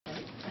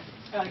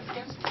Kim?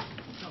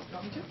 No,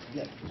 want me to?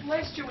 Yeah.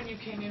 Last year when you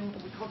came in,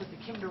 we called it the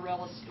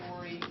Kinderella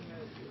story,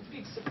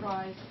 big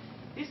surprise.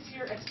 This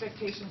year,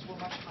 expectations were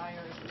much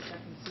higher as the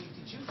second seed.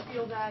 Did you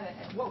feel that,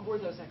 and what were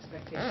those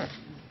expectations?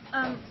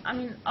 I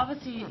mean,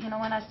 obviously,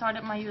 when I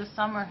started my U.S.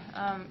 summer,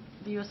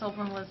 the U.S.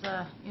 Open was,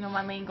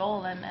 my main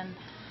goal, and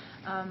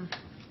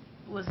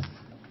was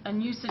a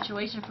new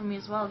situation for me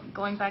as well,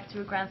 going back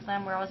to a Grand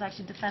Slam where I was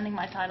actually defending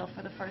my title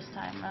for the first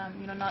time.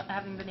 Not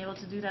having been able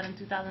to do that in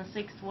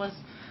 2006 was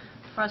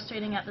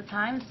frustrating at the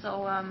time.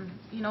 So,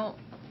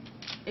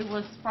 it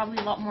was probably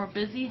a lot more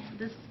busy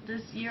this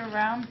year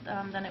around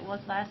than it was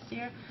last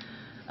year.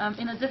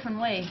 In a different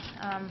way.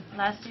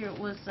 Last year it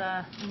was,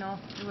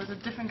 it was a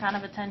different kind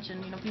of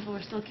attention. People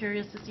were still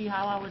curious to see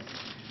how I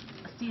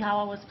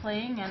was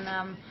playing, and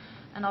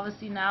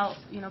obviously now,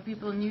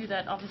 people knew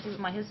that obviously with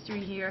my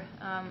history here,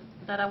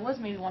 that I was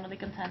maybe one of the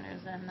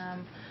contenders. And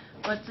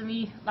but to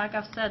me, like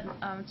I've said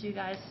to you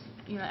guys,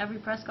 every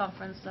press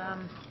conference,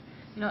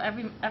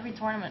 every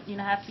tournament,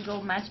 have to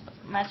go match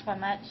by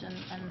match,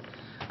 and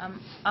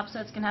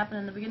upsets can happen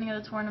in the beginning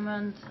of the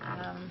tournament.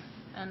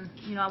 And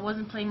I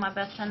wasn't playing my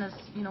best tennis,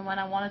 when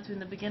I wanted to in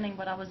the beginning,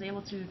 but I was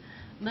able to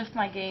lift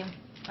my game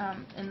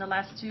in the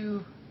last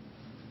two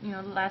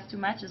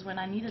matches when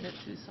I needed it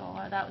to. So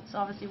that's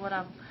obviously what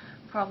I'm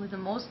probably the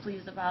most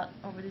pleased about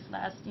over these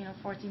last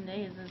 14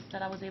 days, is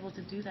that I was able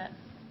to do that.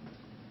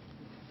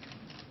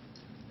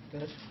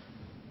 Good. What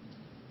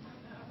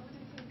do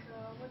you think?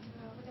 What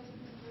does it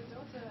mean for your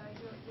daughter?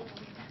 Your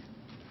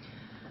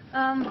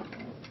win?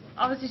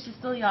 Obviously, she's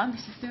still young.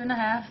 She's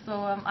 2.5,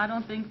 so I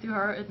don't think to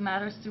her it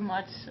matters too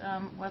much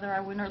whether I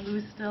win or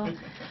lose still. It's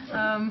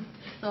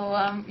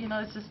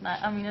just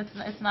not. I mean,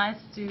 it's nice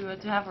to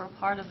have her a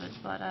part of it,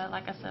 but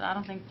like I said, I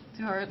don't think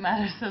to her it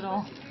matters at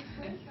all.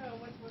 Did you explain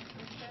what was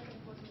happening,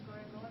 what was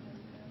going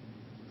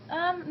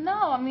on?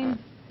 No, I mean,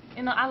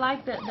 I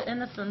like the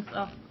innocence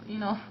of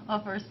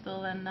of her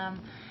still, and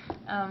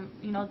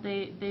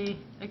they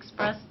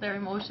express their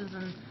emotions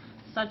in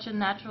such a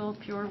natural,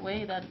 pure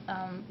way that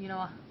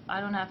I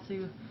don't have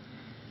to.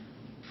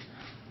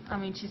 I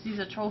mean, she sees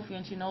a trophy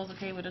and she knows,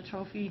 okay, with a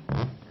trophy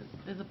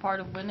is a part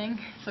of winning,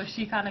 so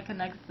she kind of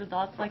connects the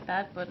dots like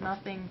that, but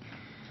nothing.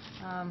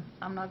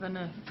 I'm not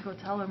gonna go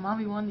tell her,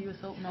 "Mommy won the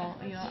U.S. Open." No,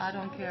 I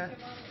don't care.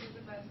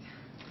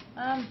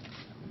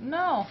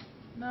 No.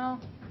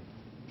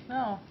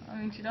 I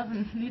mean, she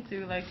doesn't need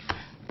to, like.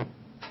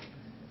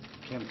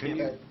 Kim, can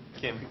you?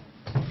 Kim.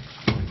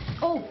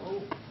 Oh.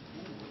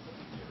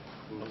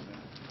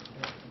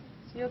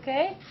 Is he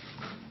okay?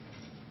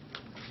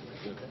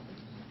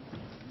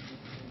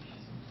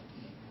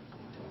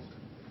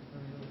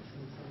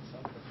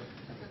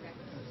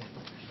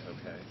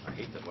 Okay. I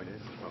hate that. What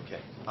is it?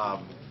 Okay.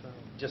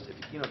 Just if,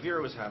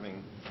 Vera was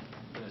having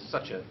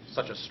such a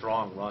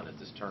strong run at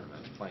this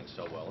tournament, playing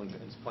so well, and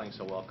is playing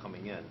so well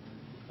coming in,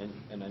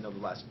 and I know the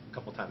last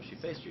couple times she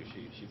faced you,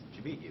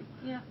 she beat you.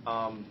 Yeah.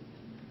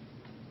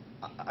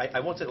 I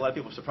won't say a lot of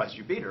people were surprised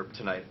you beat her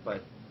tonight,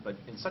 but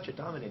in such a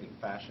dominating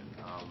fashion.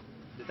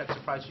 Did that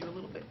surprise you a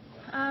little bit?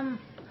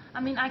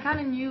 I mean, I kind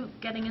of knew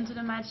getting into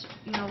the match,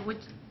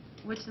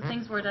 which the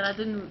things were that I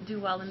didn't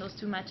do well in those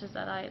 2 matches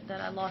that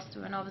I lost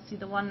to, and obviously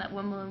the one at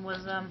Wimbledon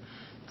was,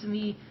 to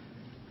me,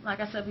 like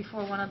I said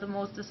before, one of the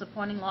most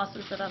disappointing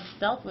losses that I've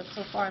dealt with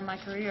so far in my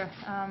career.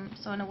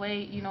 So in a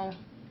way,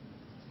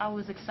 I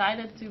was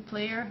excited to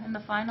play her in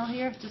the final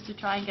here, just to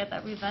try and get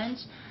that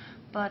revenge.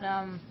 But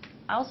I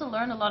also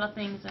learned a lot of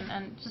things,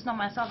 and just not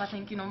myself. I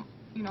think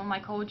my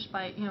coach,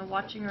 by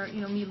watching her,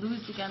 me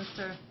lose against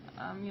her,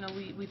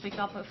 we picked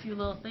up a few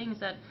little things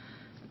that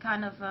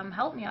kind of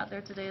helped me out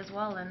there today as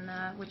well, and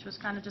which was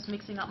kind of just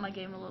mixing up my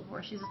game a little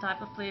more. She's the type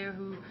of player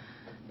who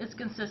is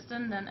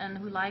consistent and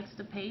who likes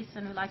the pace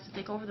and who likes to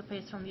take over the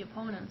pace from the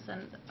opponents.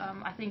 And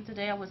I think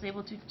today I was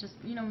able to just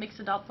mix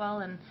it up well,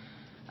 and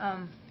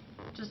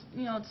just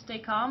stay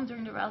calm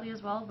during the rally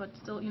as well, but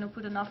still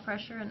put enough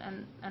pressure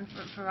and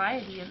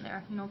variety in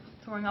there.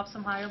 Throwing up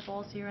some higher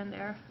balls here and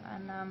there,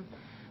 and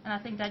I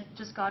think that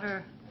just got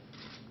her,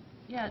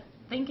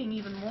 thinking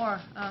even more.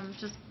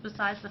 Just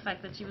besides the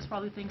fact that she was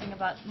probably thinking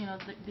about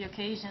the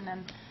occasion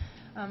and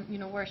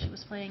where she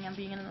was playing and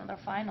being in another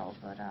final,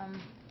 but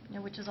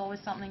which is always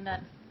something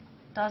that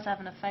does have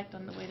an effect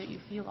on the way that you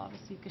feel,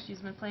 obviously, because she's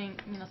been playing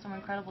some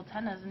incredible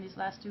tennis in these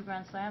last 2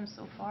 Grand Slams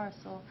so far.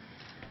 So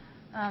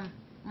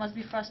must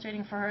be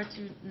frustrating for her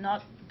to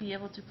not be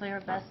able to play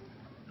her best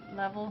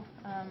level,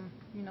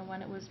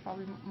 when it was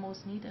probably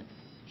most needed.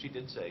 She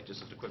did say,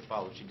 just as a quick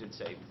follow-up, she did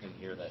say in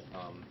here that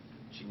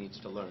she needs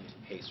to learn to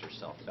pace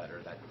herself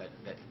better, that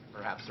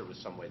perhaps there was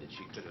some way that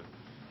she could have,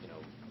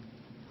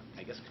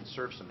 I guess,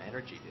 conserved some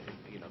energy,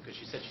 because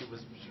she said she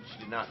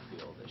did not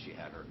feel that she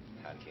had her.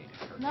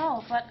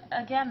 No, but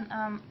again,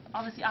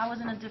 obviously I was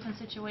in a different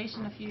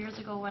situation a few years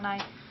ago when I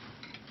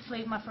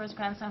played my first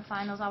Grand Slam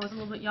finals. I was a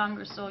little bit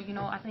younger, so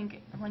I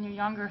think when you're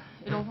younger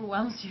it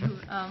overwhelms you.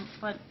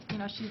 But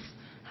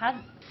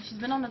she's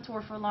been on the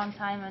tour for a long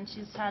time, and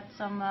she's had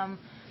some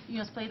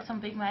played some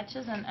big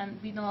matches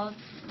and beaten a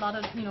lot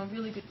of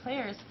really good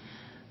players.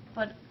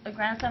 but a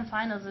Grand Slam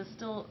finals is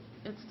still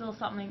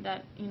something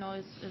that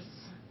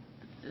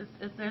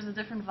there's a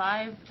different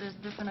vibe, there's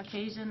a different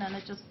occasion, and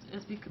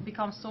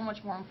becomes so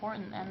much more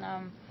important.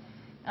 And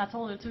I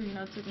told her too,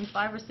 it took me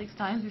 5 or 6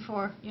 times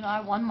before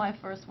I won my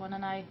first one,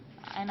 and I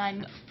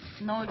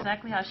know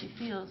exactly how she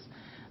feels.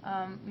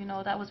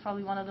 That was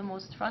probably one of the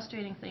most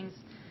frustrating things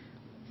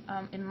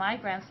in my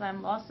Grand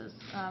Slam losses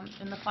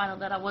in the final,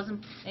 that I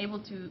wasn't able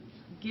to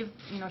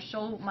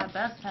show my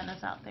best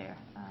tennis out there.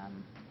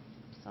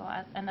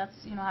 And that's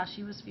how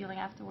she was feeling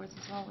afterwards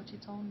as well, what she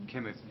told me.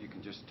 Kim, if you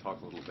can just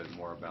talk a little bit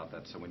more about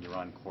that. So when you're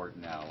on court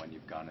now and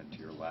you've gone into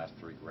your last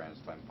 3 Grand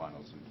Slam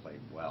finals and played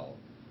well,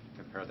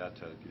 compare that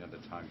to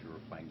the times you were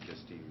playing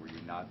Justine. Were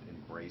you not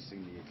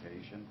embracing the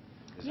occasion?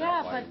 Is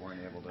that why you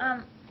weren't able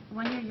to?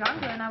 When you're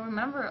younger, and I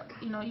remember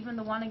even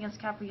the one against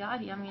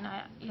Capriati. I mean,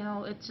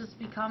 it just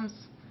becomes,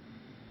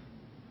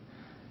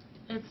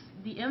 it's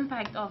the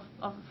impact of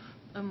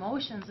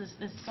emotions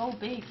is so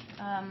big,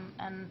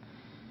 and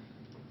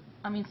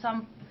I mean,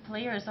 some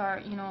players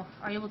are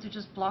able to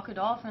just block it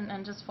off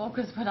and just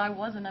focus, but I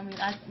wasn't. I mean,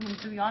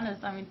 to be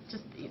honest,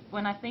 just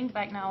when I think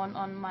back now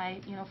on my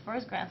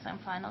first Grand Slam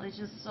final, it's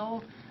just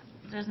so,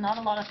 there's not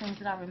a lot of things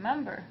that I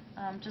remember,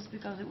 just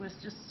because it was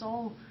just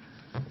so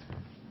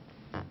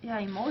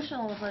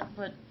emotional,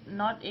 but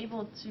not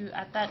able to,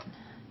 at that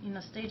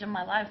stage of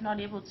my life, not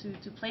able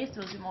to place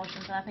those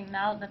emotions. And I think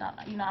now that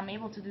I'm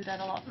able to do that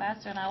a lot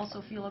faster, and I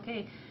also feel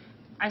okay.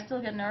 I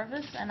still get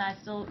nervous, and I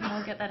still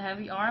get that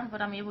heavy arm,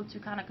 but I'm able to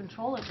kind of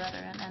control it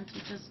better, and to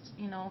just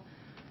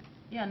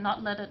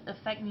not let it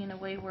affect me in a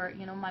way where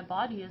my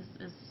body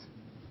is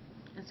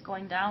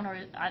going down, or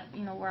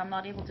where I'm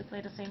not able to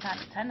play the same kind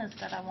of tennis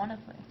that I want to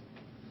play.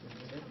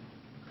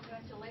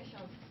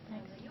 Congratulations.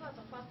 Thanks. You are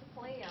the first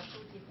player to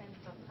defend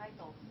the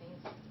title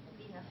since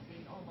Venus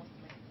did almost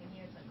like 10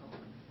 years ago.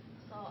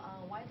 So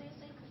why do you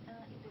think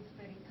it is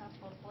very tough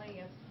for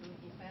players to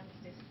defend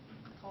this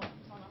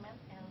tournament,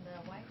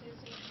 and why do you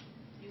think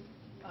you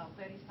are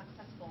very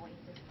successful in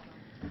this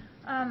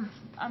tournament?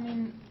 I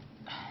mean,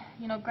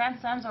 Grand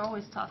Slams are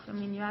always tough. I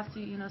mean, you have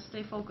to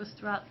stay focused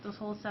throughout those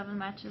whole 7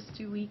 matches,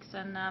 2 weeks,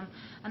 and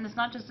it's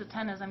not just the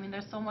tennis. I mean,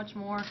 there's so much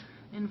more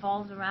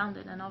involved around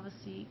it, and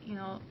obviously,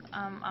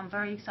 I'm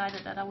very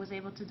excited that I was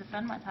able to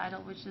defend my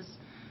title, which is,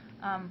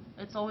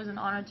 it's always an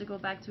honor to go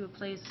back to a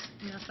place,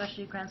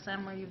 especially a Grand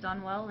Slam where you've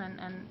done well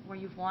and where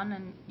you've won,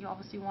 and you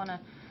obviously want to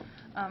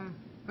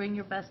bring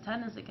your best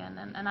tennis again.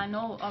 And I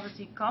know,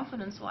 obviously,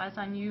 confidence-wise,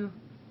 I knew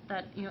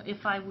that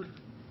if I would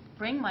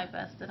bring my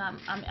best, that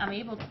I'm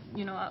able,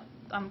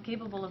 I'm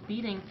capable of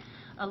beating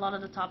a lot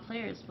of the top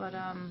players. But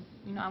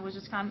I was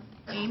just kind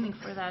of aiming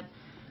for that.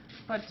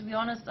 But to be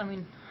honest, I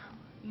mean,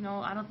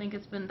 I don't think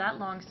it's been that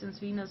long since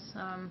Venus,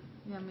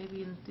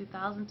 maybe in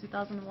 2000,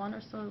 2001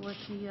 or so,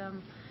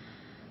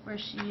 where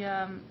she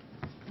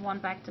won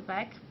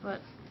back-to-back.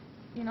 But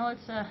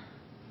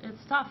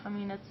it's tough. I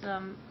mean, it's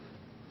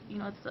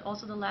it's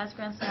also the last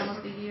Grand Slam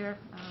of the year.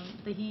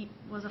 The heat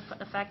was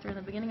a factor in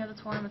the beginning of the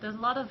tournament. There's a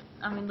lot of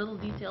little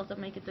details that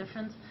make a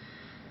difference.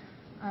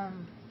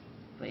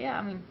 But yeah,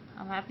 I mean,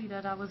 I'm happy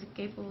that I was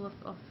capable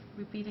of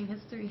repeating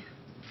history.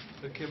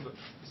 Kim,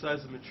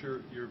 besides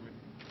your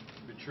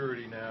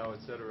maturity now,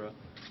 etc.,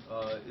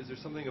 is there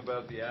something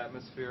about the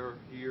atmosphere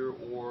here,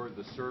 or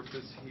the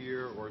surface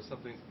here, or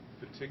something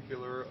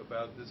particular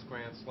about this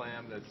Grand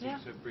Slam that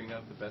seems to bring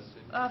out the best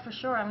in you? For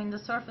sure. I mean, the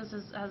surface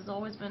has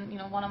always been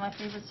one of my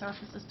favorite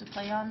surfaces to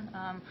play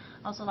on.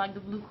 Also like the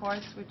blue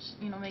courts, which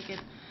make it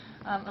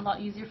a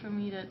lot easier for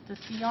me to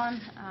see on.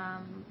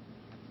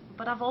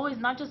 But I've always,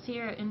 not just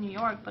here in New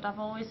York, but I've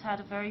always had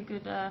a very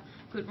good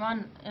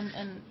run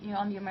in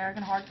on the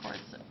American hard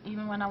courts.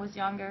 Even when I was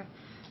younger,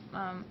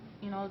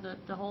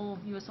 the whole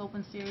U.S.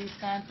 Open Series,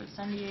 Stanford,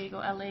 San Diego,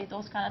 LA,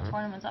 those kind of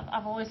tournaments,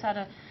 I've always had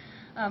a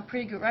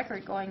pretty good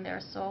record going there.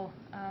 So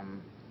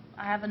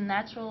I have a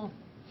natural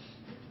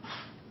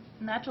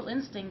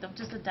instinct of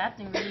just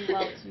adapting really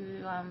well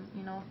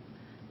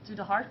to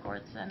the hard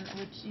courts, and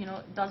which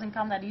doesn't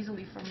come that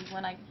easily for me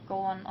when I go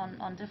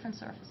on different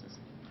surfaces.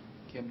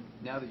 Kim,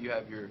 now that you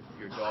have your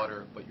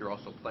daughter, but you're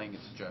also playing at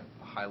such a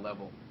high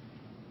level,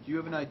 do you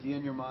have an idea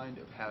in your mind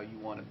of how you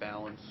want to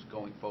balance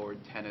going forward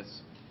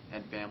tennis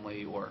and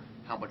family, or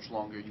how much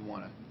longer you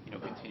want to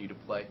continue to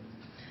play?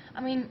 I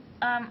mean,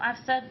 I've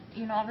said,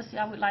 obviously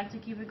I would like to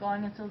keep it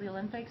going until the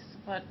Olympics,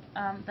 but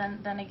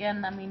then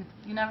again, I mean,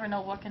 you never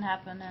know what can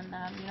happen, and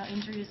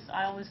injuries.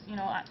 I always,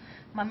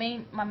 my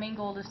main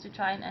goal is to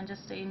try and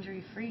just stay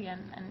injury free,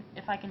 and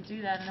if I can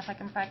do that, and if I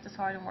can practice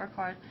hard and work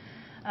hard,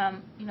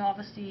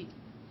 obviously,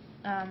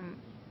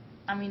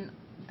 I mean,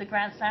 the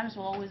Grand Slams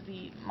will always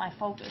be my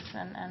focus,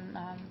 and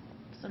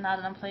so now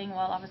that I'm playing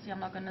well, obviously I'm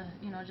not going to,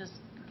 just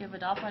give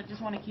it up. I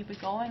just want to keep it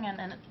going,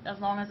 and as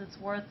long as it's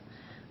worth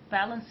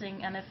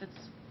balancing, and if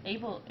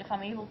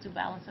I'm able to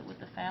balance it with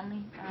the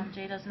family.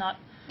 Jada's not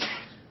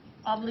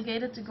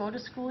obligated to go to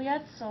school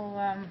yet, so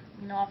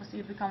obviously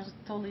it becomes a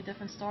totally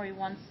different story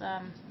once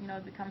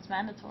it becomes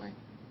mandatory.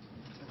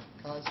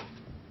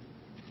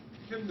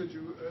 Kim, did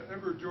you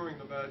ever during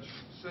the match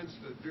sense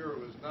that Vera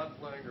was not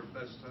playing her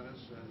best tennis,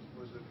 and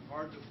was it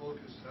hard to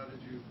focus? How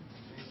did you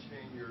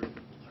maintain your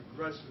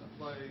aggressive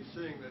play,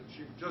 seeing that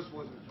she just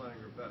wasn't playing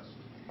her best?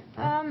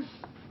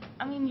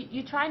 I mean,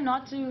 you try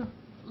not to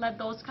let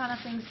those kind of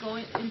things go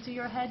into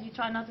your head. You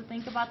try not to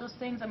think about those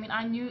things. I mean,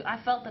 I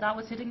felt that I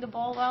was hitting the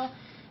ball well,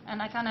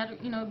 and I kind of had,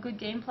 a good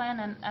game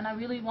plan, and I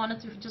really wanted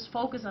to just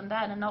focus on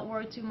that and not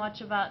worry too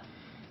much about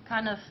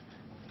kind of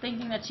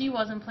thinking that she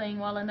wasn't playing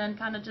well, and then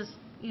kind of just,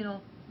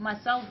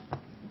 myself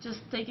just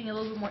taking it a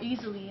little bit more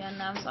easily. And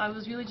so I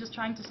was really just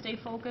trying to stay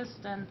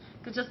focused, and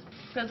just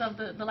because of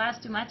the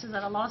last two matches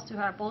that I lost to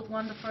her, I both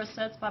won the first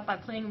sets by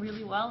playing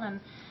really well, and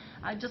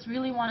I just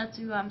really wanted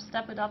to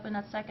step it up in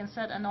that second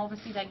set. And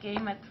obviously that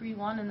game at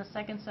 3-1 in the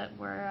second set,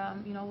 where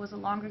was a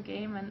longer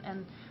game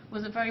and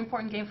was a very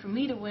important game for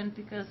me to win,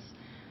 because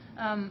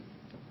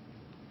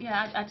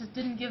I just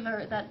didn't give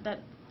her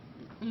that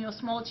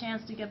small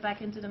chance to get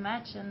back into the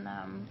match, and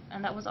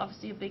that was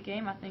obviously a big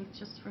game, I think,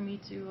 just for me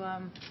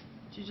to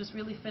just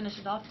really finish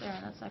it off there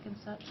in that second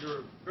set. You're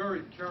a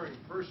very caring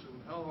person.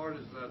 How hard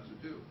is that to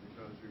do?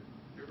 Because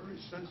you're very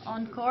sensitive.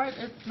 On court,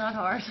 it's not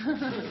hard. This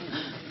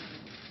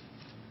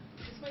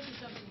might be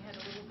jumping ahead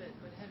a little bit,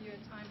 but have you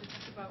had time to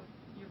think about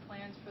your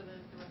plans for the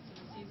rest of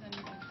the season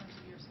in terms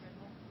of your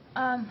schedule?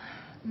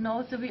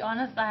 No, to be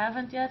honest, I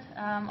haven't yet.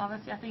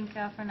 Obviously, I think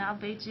for now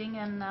Beijing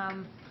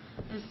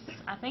is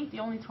I think the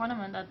only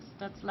tournament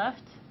that's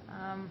left.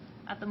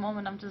 At the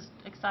moment, I'm just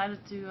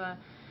excited to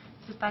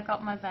pack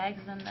up my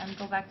bags and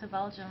go back to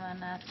Belgium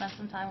and spend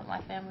some time with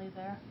my family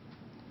there.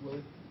 Well,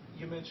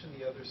 you mentioned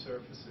the other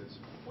surfaces.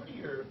 What are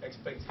your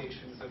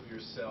expectations of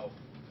yourself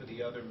for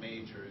the other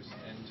majors,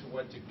 and to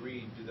what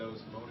degree do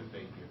those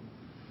motivate you?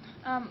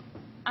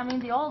 I mean,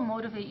 they all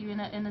motivate you in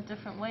a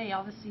different way.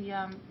 Obviously,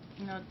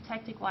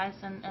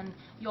 tactic-wise, and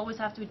you always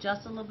have to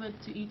adjust a little bit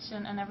to each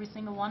and every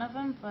single one of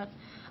them. But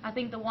I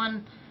think the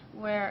one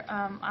where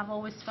I've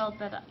always felt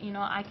that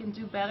I can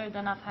do better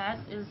than I've had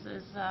is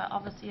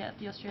obviously at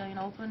the Australian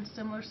Open.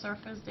 Similar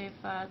surface, they've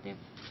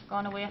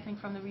gone away, I think,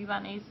 from the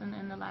rebound ace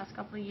in the last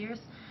couple of years.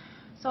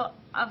 So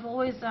I've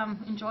always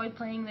enjoyed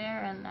playing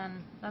there, and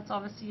that's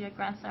obviously a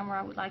Grand Slam where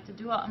I would like to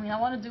do well. I mean, I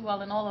want to do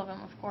well in all of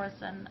them, of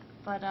course,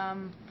 but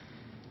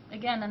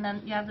again, and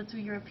then you have the two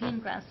European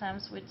Grand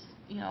Slams, which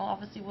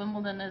obviously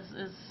Wimbledon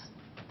is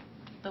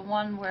the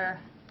one where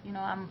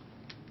I'm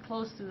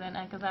close to, and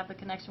because I have the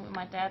connection with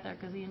my dad there,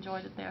 because he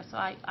enjoyed it there. So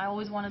I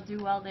always want to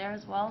do well there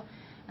as well.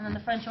 And then the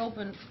French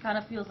Open kind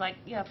of feels like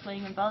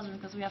playing in Belgium,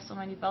 because we have so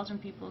many Belgian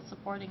people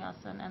supporting us,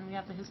 and we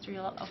have the history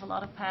of a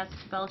lot of past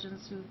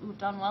Belgians who've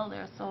done well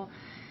there. So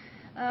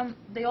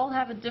they all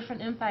have a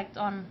different impact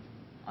on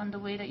the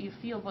way that you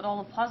feel, but all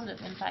a positive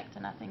impact,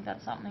 and I think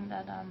that's something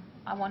that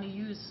I want to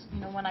use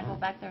when I go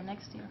back there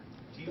next year.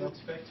 Do you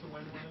expect to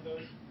win one of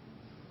those?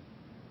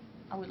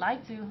 I would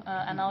like to,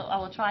 and I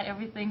will try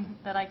everything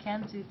that I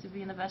can to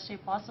be in the best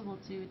shape possible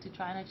to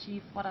try and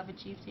achieve what I've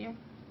achieved here.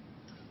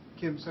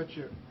 Kim, such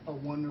a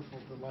wonderful,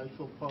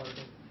 delightful part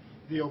of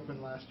the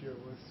Open last year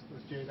was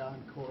Jade on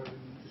court, and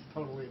just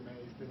totally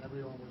amazed, and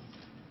everyone was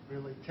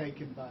really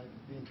taken by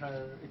the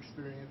entire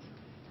experience.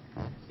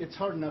 It's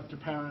hard enough to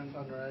parent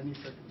under any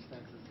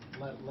circumstances,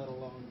 let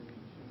alone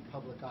in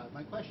public eye.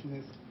 My question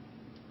is,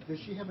 does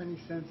she have any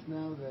sense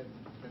now that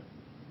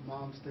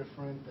mom's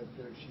different, that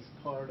she's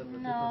part of a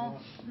different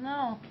world?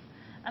 No.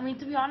 I mean,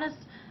 to be honest,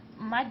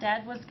 my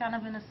dad was kind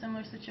of in a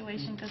similar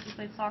situation, because he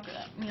played soccer,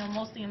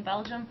 mostly in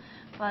Belgium.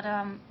 But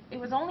it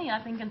was only,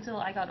 I think, until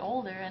I got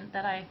older, and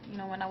that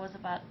when I was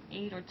about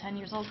 8 or 10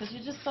 years old, because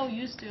you're just so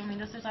used to. I mean,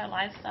 this is our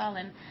lifestyle,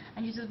 and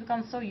you just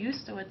become so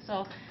used to it.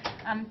 So,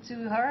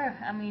 to her,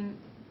 I mean,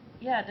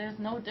 there's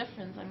no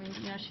difference. I mean,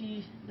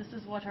 this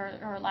is what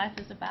her life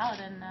is about,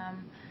 and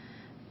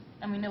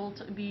I mean, it will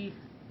be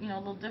a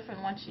little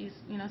different once she's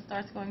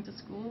starts going to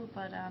school.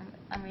 But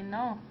I mean,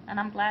 no, and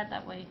I'm glad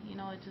that way.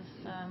 It just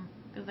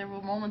because there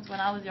were moments when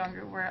I was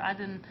younger where I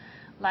didn't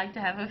like to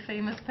have a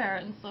famous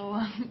parent.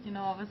 So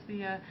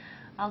obviously,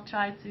 I'll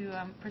try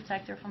to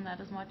protect her from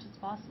that as much as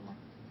possible.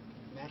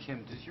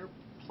 Kim, does your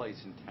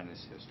place in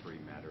tennis history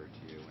matter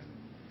to you, and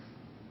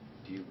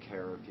do you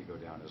care if you go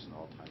down as an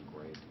all-time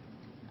great?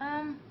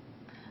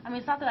 I mean,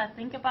 it's not that I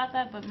think about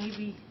that, but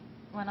maybe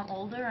when I'm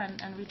older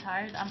and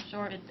retired, I'm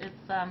sure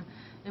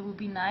it would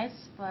be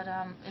nice, but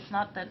it's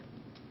not that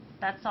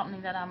that's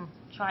something that I'm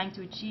trying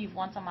to achieve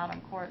once I'm out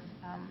on court.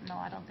 No,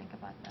 I don't think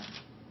about that.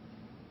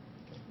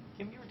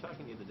 Kim, you were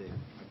talking the other day,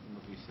 I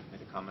remember you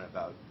made a comment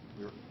about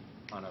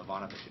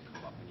Zvonareva should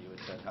come up, and you had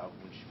said how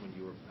when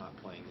you were not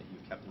playing that you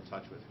kept in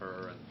touch with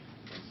her,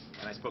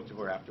 and I spoke to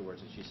her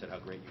afterwards, and she said how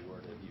great you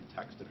were, that you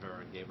texted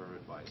her and gave her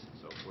advice and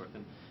so forth.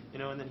 And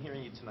and then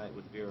hearing you tonight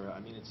with Vera, I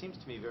mean, it seems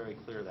to me very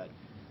clear that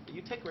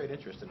you take great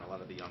interest in a lot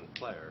of the young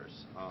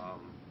players. I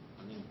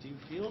mean, do you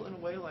feel in a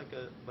way like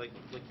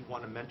you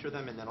want to mentor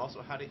them, and then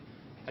also how do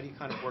you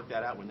kind of work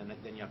that out when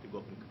then you have to go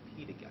up and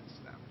compete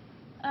against them?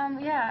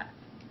 Yeah,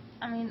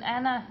 I mean,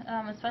 Anna,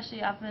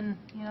 especially, I've been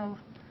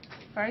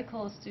very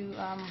close to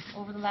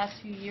over the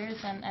last few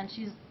years, and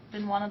she's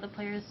been one of the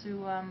players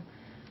who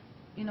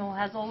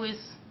has always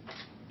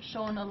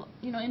shown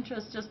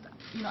interest just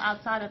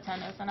outside of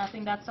tennis, and I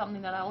think that's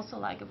something that I also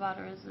like about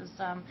her is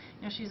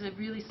she's a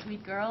really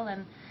sweet girl,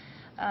 and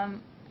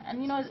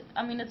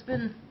it's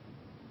been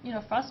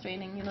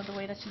frustrating the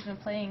way that she's been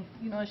playing.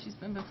 She's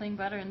been playing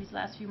better in these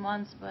last few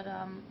months, but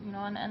in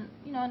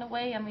a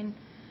way,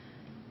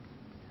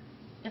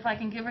 if I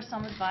can give her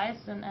some advice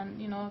and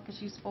because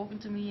she's spoken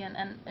to me, and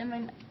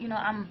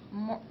I'm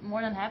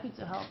more than happy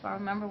to help. I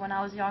remember when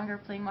I was younger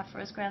playing my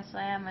first Grand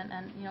Slam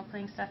and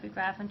playing Steffi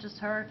Graf, and just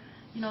her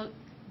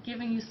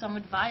giving you some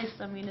advice.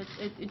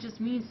 It just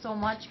means so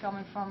much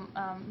coming from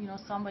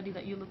somebody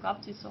that you look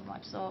up to so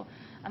much. So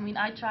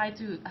I try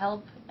to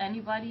help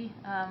anybody,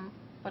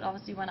 but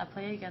obviously when I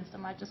play against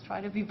them I just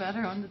try to be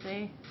better on the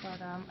day.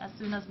 But as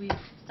soon as we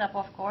step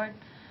off court,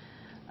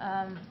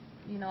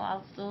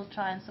 I'll still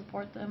try and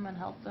support them and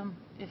help them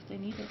if they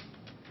need it.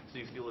 So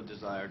you feel a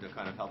desire to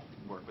kind of help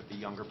work with the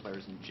younger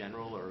players in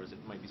general, or is it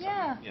might be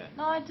something? Yeah.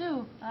 No, I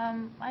do.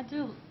 I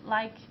do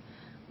like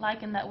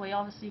in that way,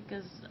 obviously,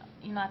 because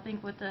I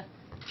think with the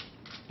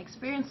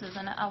experiences,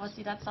 and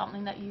obviously that's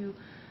something that you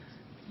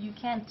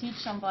can't teach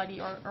somebody,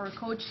 or a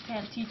coach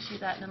can't teach you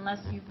that unless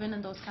you've been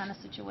in those kind of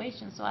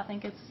situations. So I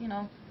think it's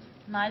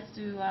nice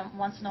to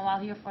once in a while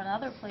hear from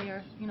another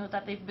player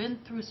that they've been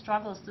through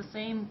struggles the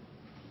same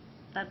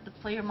that the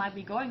player might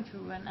be going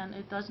through, and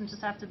it doesn't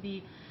just have to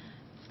be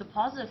the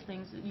positive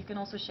things. You can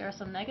also share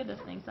some negative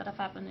things that have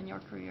happened in your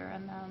career,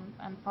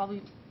 and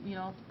probably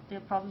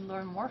they'll probably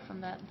learn more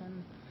from that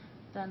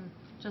than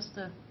just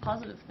the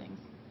positive things.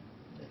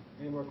 Okay.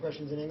 Any more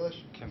questions in English?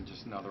 Kim,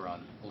 just another a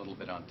little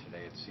bit on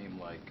today. It seemed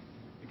like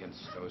against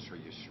Stosur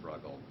you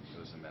struggled. It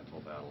was a mental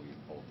battle you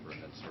pulled through,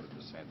 and it's sort of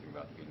the same thing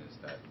about Venus,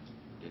 that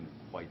you didn't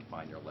quite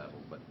find your level,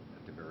 but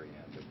at the very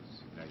end it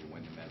was you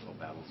win the mental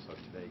battle. So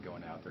today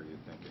going out there, you're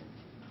thinking,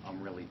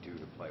 I'm really due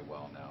to play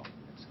well now.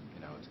 It's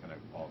it's going to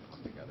all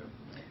come together.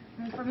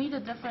 For me, the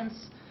difference,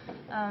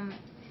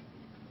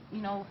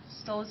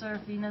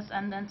 Stosur, Venus,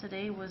 and then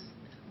today was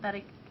that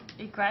it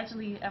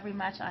gradually every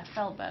match I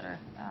felt better,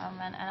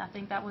 and I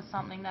think that was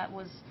something that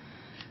was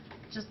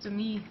just to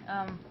me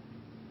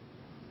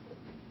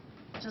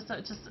just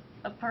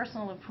a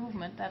personal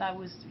improvement that I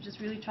was just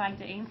really trying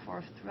to aim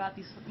for throughout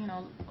these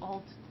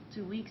all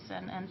 2 weeks,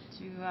 and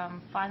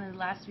to finally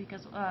last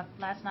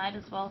night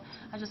as well.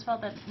 I just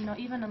felt that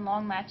even in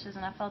long matches,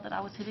 and I felt that I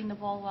was hitting the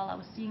ball well, I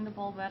was seeing the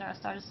ball better, I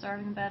started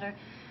serving better,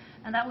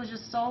 and that was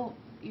just so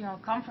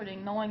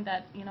comforting, knowing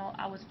that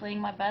I was playing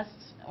my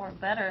best or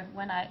better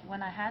when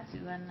I had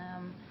to.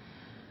 And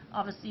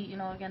obviously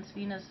against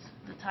Venus,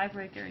 the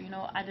tiebreaker,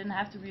 I didn't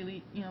have to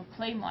really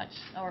play much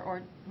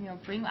or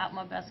bring out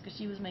my best because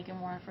she was making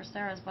more in first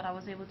errors, but I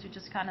was able to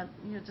just kind of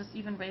just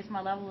even raise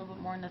my level a little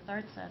bit more in the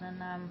third set,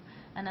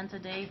 and then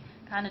today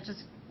kind of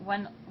just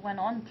went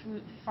on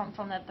through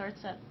from that third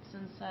set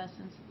since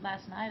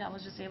last night. I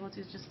was just able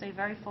to just stay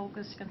very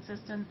focused,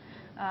 consistent,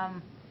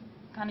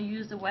 kind of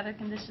use the weather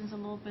conditions a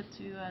little bit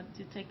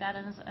to take that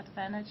as an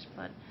advantage.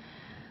 But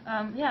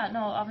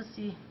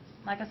obviously,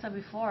 like I said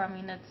before,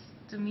 it's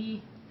to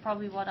me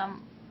probably what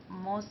I'm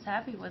most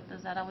happy with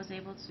is that I was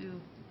able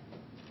to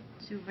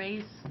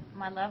raise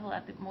my level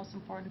at the most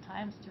important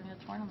times during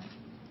the tournament.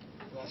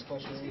 Last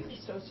question. Speaking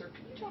of Stosur,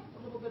 can you talk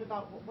a little bit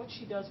about what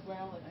she does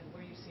well and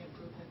where you see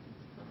improvement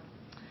for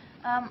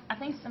her? I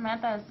think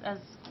Samantha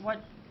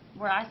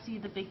where I see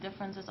the big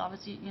difference is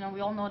obviously we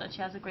all know that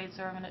she has a great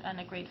serve and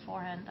a great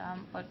forehand,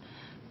 but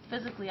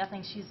physically I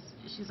think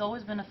she's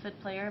always been a fit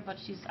player, but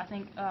I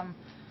think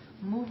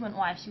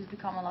movement-wise she's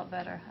become a lot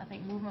better. I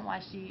think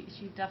movement-wise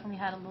she definitely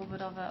had a little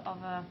bit of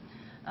a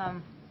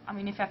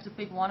if you have to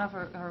pick one of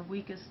her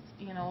weakest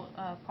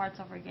parts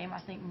of her game,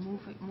 I think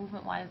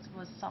movement-wise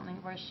was something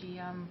where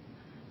she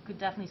could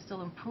definitely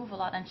still improve a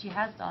lot, and she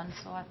has done.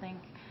 So I think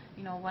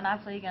when I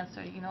play against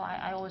her,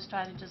 I always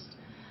try to just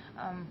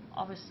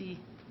obviously,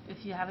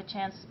 if you have a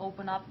chance,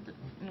 open up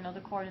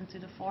the court into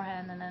the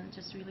forehand, and then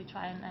just really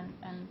try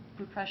and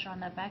put pressure on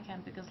that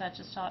backhand, because that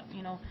just shot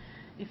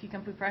if you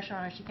can put pressure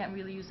on her, she can't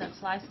really use that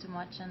slice too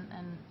much,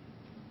 and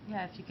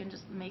if you can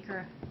just make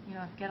her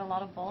get a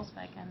lot of balls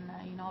back,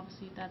 and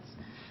obviously that's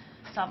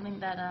something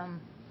that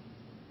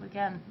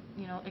again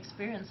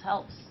experience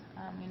helps.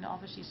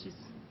 Obviously she's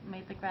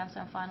made the Grand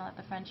Slam final at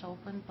the French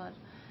Open, but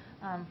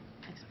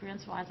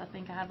experience-wise, I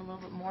think I have a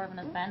little bit more of an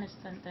advantage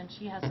than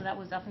she has. So that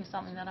was definitely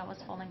something that I was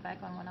falling back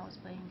on when I was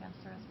playing against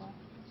her as well.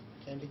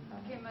 Candy?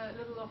 Kim, a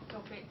little off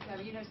topic.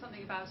 You know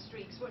something about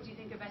streaks. What do you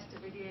think of Esther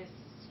Vidier's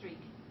streak?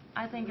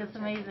 I think it's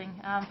amazing.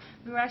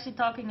 We were actually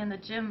talking in the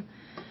gym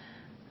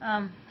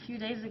a few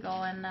days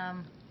ago,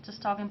 and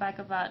just talking back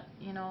about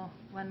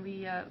when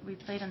we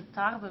played in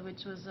Tarbes,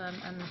 which was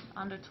an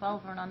under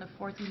 12 or an under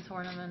 14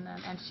 tournament,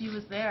 and she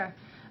was there.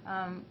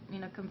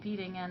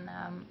 Competing, and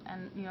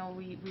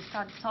we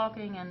started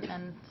talking,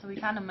 and so we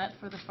kind of met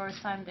for the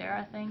first time there,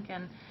 I think,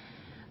 and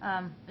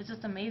it's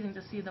just amazing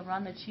to see the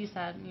run that she's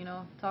had.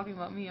 Talking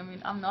about me,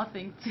 I'm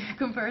nothing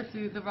compared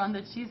to the run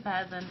that she's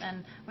had,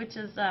 and which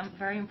is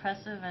very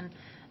impressive,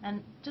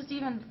 and just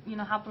even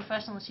how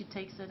professional she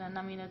takes it, and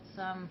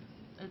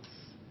it's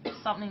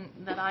something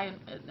that I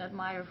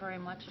admire very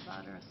much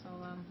about her. So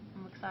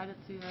I'm excited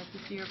to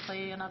see her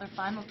play another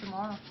final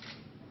tomorrow.